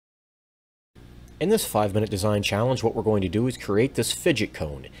In this 5-minute design challenge, what we're going to do is create this fidget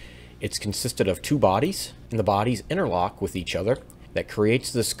cone. It's consisted of two bodies, and the bodies interlock with each other. That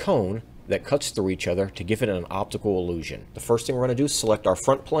creates this cone that cuts through each other to give it an optical illusion. The first thing we're going to do is select our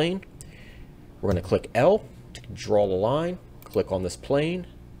front plane. We're going to click L to draw the line, click on this plane,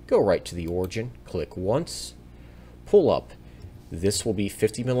 go right to the origin, click once, pull up. This will be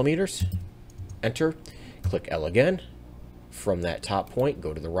 50 millimeters, enter, click L again. From that top point,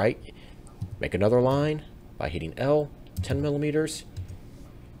 go to the right, make another line by hitting L, 10 millimeters,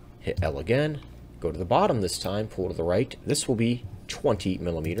 hit L again, go to the bottom this time, pull to the right. This will be 20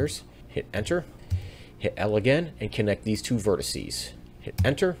 millimeters, hit enter, hit L again, and connect these two vertices. Hit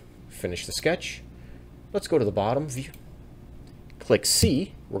enter, finish the sketch. Let's go to the bottom view. Click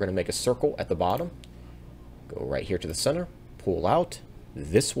C, we're going to make a circle at the bottom. Go right here to the center, pull out.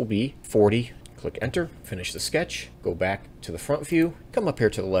 This will be 40. Click enter, finish the sketch, go back to the front view, come up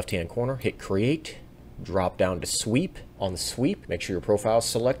here to the left-hand corner, hit create, drop down to sweep. On the sweep, make sure your profile is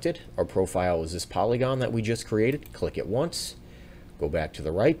selected. Our profile is this polygon that we just created. Click it once, go back to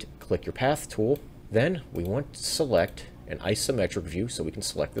the right, click your path tool. Then we want to select an isometric view so we can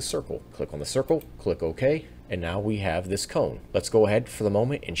select the circle. Click on the circle, click OK, and now we have this cone. Let's go ahead for the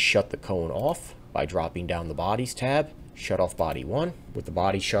moment and shut the cone off by dropping down the bodies tab. Shut off body 1. With the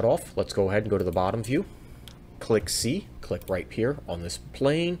body shut off, let's go ahead and go to the bottom view. Click C, click right here on this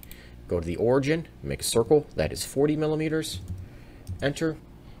plane, go to the origin, make a circle that is 40 millimeters, enter,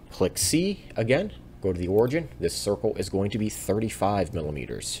 click C again, go to the origin. This circle is going to be 35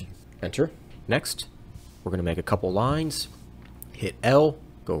 millimeters, enter. Next, we're going to make a couple lines, hit L,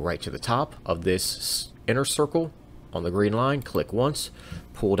 go right to the top of this inner circle on the green line, click once,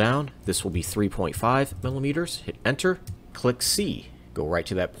 pull down. This will be 3.5 millimeters, hit enter, click C, go right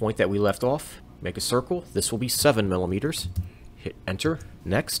to that point that we left off, make a circle. This will be 7 millimeters, hit enter.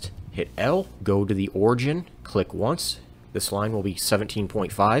 Next, hit L, go to the origin, click once. This line will be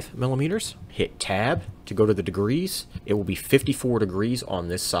 17.5 millimeters, hit tab to go to the degrees. It will be 54 degrees on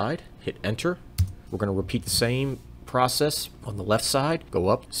this side, hit enter. We're going to repeat the same process on the left side, go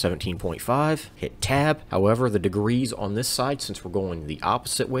up 17.5, hit tab. However, the degrees on this side, since we're going the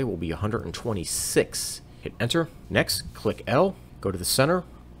opposite way, will be 126. Hit enter. Next, click L, go to the center.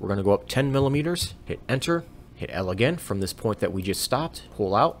 We're going to go up 10 millimeters, hit enter, hit L again from this point that we just stopped,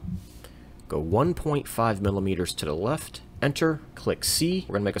 pull out, go 1.5 millimeters to the left, enter, click C.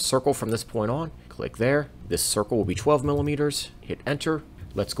 We're going to make a circle from this point on, click there. This circle will be 12 millimeters, hit enter.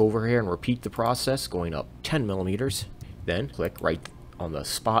 Let's go over here and repeat the process, going up 10 millimeters. Then click right on the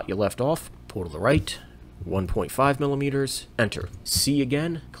spot you left off, pull to the right, 1.5 millimeters, enter. C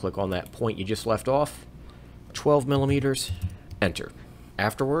again, click on that point you just left off, 12 millimeters, enter.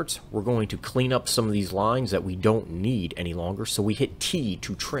 Afterwards, we're going to clean up some of these lines that we don't need any longer, so we hit T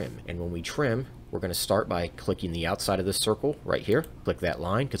to trim. And when we trim, we're going to start by clicking the outside of this circle right here. Click that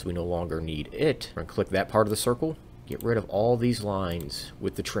line because we no longer need it. We're going to click that part of the circle. Get rid of all these lines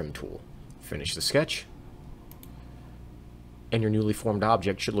with the trim tool. Finish the sketch. And your newly formed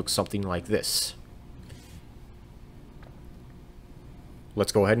object should look something like this.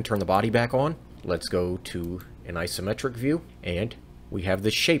 Let's go ahead and turn the body back on. Let's go to an isometric view, and we have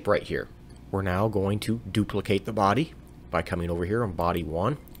this shape right here. We're now going to duplicate the body by coming over here on body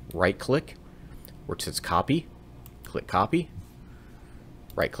 1, right click, where it says copy, click copy,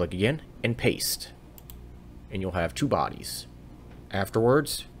 right click again, and paste. And you'll have two bodies.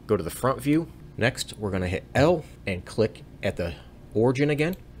 Afterwards, go to the front view. Next, we're going to hit L and click at the origin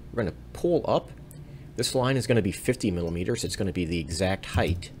again. We're going to pull up. This line is going to be 50 millimeters. It's going to be the exact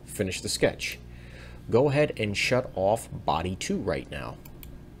height. Finish the sketch. Go ahead and shut off body 2 right now.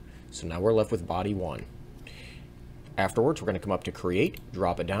 So now we're left with body 1. Afterwards, we're going to come up to create,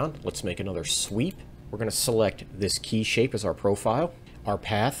 drop it down. Let's make another sweep. We're going to select this key shape as our profile. Our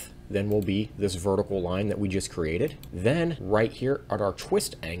path then will be this vertical line that we just created. Then right here at our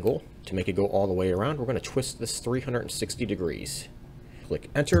twist angle, to make it go all the way around, we're going to twist this 360 degrees. Click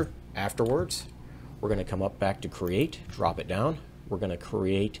enter. Afterwards, we're going to come up back to create, drop it down. We're going to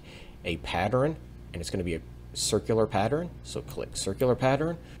create a pattern, and it's going to be a circular pattern. So click circular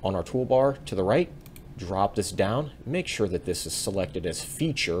pattern. On our toolbar to the right, drop this down. Make sure that this is selected as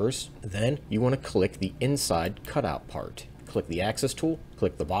features. Then you want to click the inside cutout part. Click the axis tool,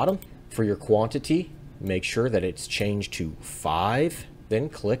 click the bottom. For your quantity, make sure that it's changed to 5, then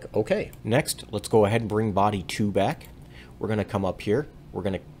click OK. Next, let's go ahead and bring body 2 back. We're going to come up here. We're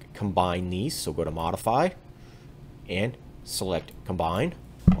going to combine these, so go to modify and select combine.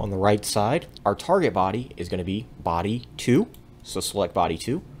 On the right side, our target body is going to be body 2, so select body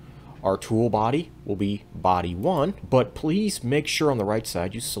 2. Our tool body will be body 1, but please make sure on the right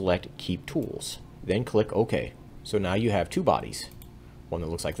side you select keep tools. then click OK. So now you have two bodies, one that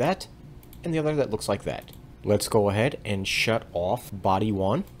looks like that and the other that looks like that. Let's go ahead and shut off body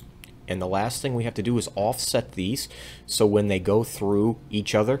 1. And the last thing we have to do is offset these so when they go through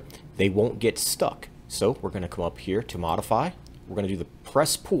each other, they won't get stuck. So we're going to come up here to modify. We're going to do the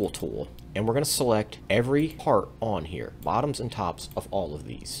press pull tool, and we're going to select every part on here, bottoms and tops of all of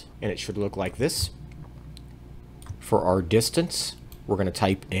these. And it should look like this. For our distance, we're going to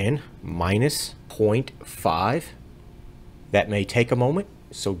type in minus 0.5. That may take a moment,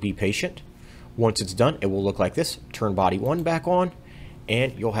 so be patient. Once it's done, it will look like this. Turn body 1 back on,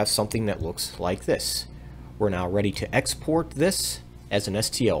 and you'll have something that looks like this. We're now ready to export this as an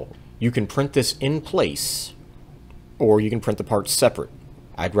STL. You can print this in place, or you can print the parts separate.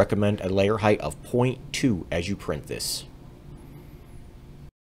 I'd recommend a layer height of 0.2 as you print this.